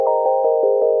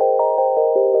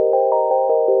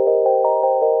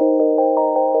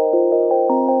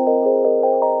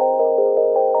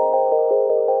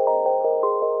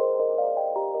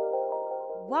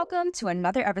Welcome to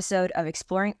another episode of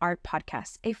Exploring Art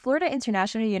Podcast, a Florida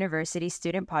International University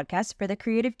student podcast for the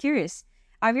creative curious.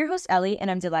 I'm your host, Ellie,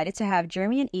 and I'm delighted to have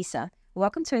Jeremy and Isa.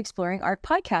 Welcome to Exploring Art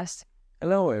Podcast.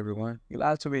 Hello, everyone.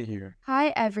 Glad to be here.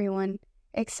 Hi, everyone.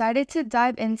 Excited to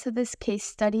dive into this case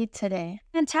study today.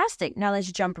 Fantastic. Now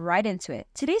let's jump right into it.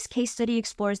 Today's case study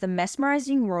explores the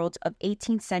mesmerizing world of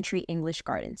 18th century English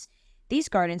gardens. These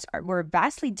gardens were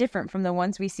vastly different from the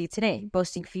ones we see today,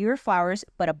 boasting fewer flowers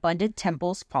but abundant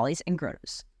temples, follies, and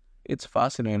grottos. It's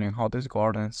fascinating how these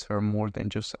gardens serve more than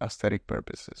just aesthetic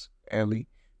purposes. Ellie,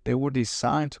 they were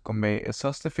designed to convey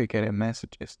sophisticated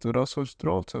messages to those who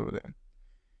stroll through them.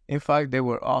 In fact, they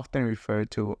were often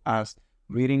referred to as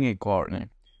reading a garden,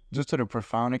 due to the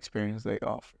profound experience they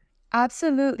offer.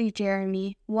 Absolutely,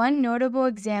 Jeremy. One notable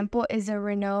example is a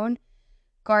renowned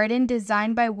garden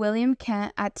designed by William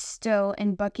Kent at Stowe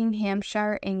in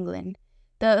Buckinghamshire, England.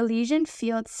 The Elysian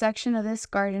Fields section of this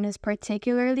garden is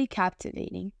particularly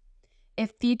captivating.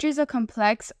 It features a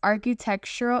complex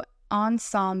architectural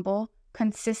ensemble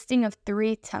consisting of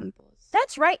 3 temples.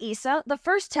 That's right, Isa. The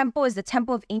first temple is the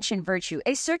Temple of Ancient Virtue,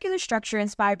 a circular structure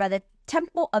inspired by the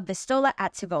Temple of Vistola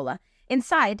at Tivola.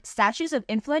 Inside, statues of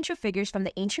influential figures from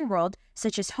the ancient world,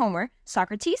 such as Homer,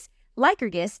 Socrates,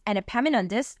 Lycurgus, and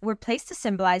Epaminondas, were placed to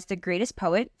symbolize the greatest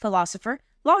poet, philosopher,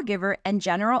 lawgiver, and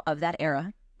general of that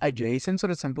era. Adjacent to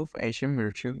the Temple of Ancient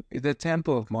Virtue is the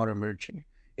Temple of Modern Virtue.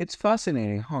 It's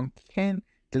fascinating how Kent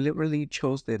deliberately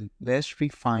chose the less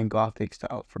refined Gothic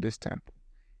style for this temple,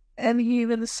 and he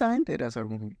even designed it as a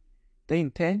room. The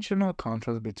intentional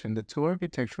contrast between the two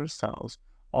architectural styles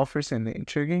offers an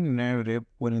intriguing narrative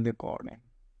within the garden.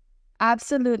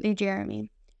 Absolutely, Jeremy.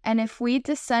 And if we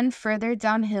descend further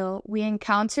downhill, we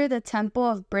encounter the Temple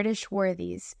of British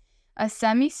Worthies, a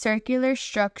semicircular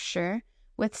structure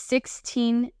with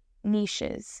 16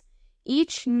 niches.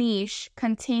 Each niche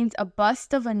contains a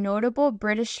bust of a notable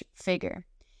British figure.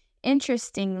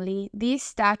 Interestingly, these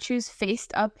statues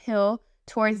faced uphill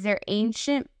towards their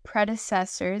ancient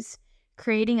predecessors,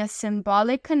 creating a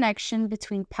symbolic connection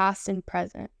between past and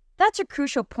present. That's a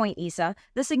crucial point, Isa.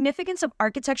 The significance of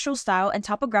architectural style and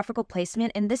topographical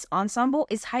placement in this ensemble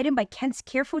is heightened by Kent's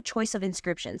careful choice of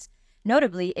inscriptions.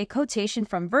 Notably, a quotation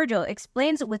from Virgil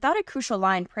explains without a crucial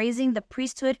line praising the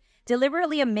priesthood,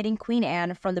 deliberately omitting Queen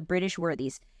Anne from the British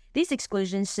worthies. These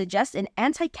exclusions suggest an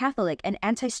anti-Catholic and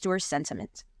anti-Stuart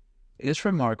sentiment. It's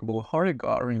remarkable how the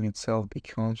garden itself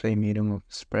becomes a medium of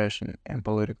expression and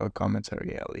political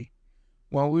commentary, Ellie.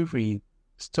 When we read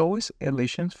Stowe's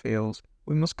Elysian Fields,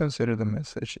 we must consider the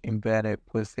message embedded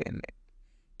within it,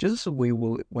 just as we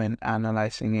will when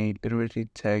analyzing a literary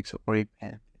text or a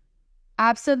pen.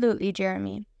 Absolutely,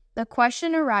 Jeremy. The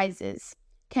question arises,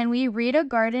 can we read a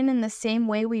garden in the same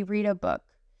way we read a book?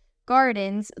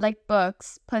 Gardens, like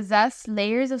books, possess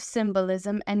layers of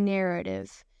symbolism and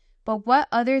narrative. But what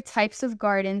other types of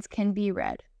gardens can be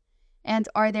read? And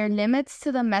are there limits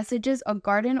to the messages a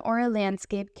garden or a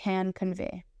landscape can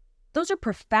convey? Those are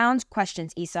profound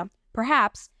questions, Isa.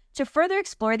 Perhaps, to further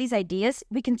explore these ideas,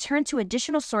 we can turn to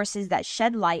additional sources that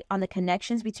shed light on the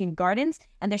connections between gardens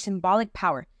and their symbolic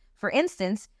power. For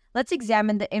instance, let's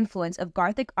examine the influence of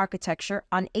Gothic architecture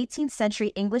on 18th century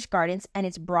English gardens and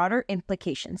its broader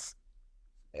implications.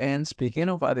 And speaking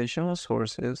of additional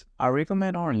sources, I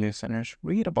recommend our listeners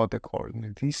read about the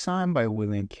garden designed by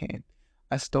William Kent,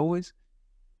 as Stowe's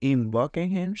in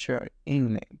Buckinghamshire,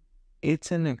 England.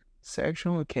 It's an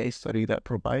exceptional case study that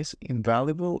provides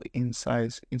invaluable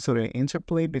insights into the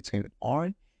interplay between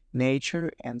art,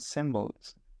 nature, and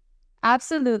symbolism.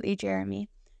 Absolutely, Jeremy.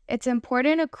 It's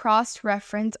important to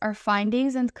cross-reference our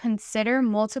findings and consider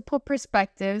multiple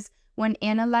perspectives when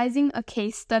analyzing a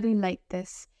case study like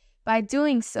this. By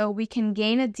doing so, we can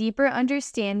gain a deeper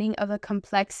understanding of the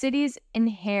complexities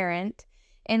inherent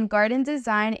in garden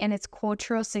design and its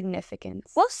cultural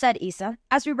significance. Well said, Isa.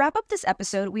 As we wrap up this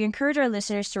episode, we encourage our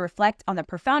listeners to reflect on the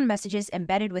profound messages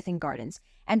embedded within gardens.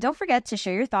 And don't forget to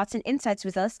share your thoughts and insights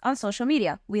with us on social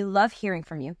media. We love hearing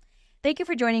from you. Thank you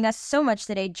for joining us so much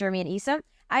today, Jeremy and Isa.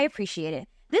 I appreciate it.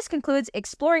 This concludes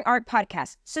Exploring Art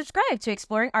Podcast. Subscribe to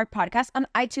Exploring Art Podcast on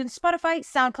iTunes, Spotify,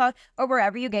 SoundCloud, or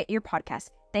wherever you get your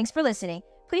podcasts. Thanks for listening.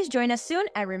 Please join us soon,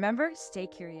 and remember, stay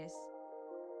curious.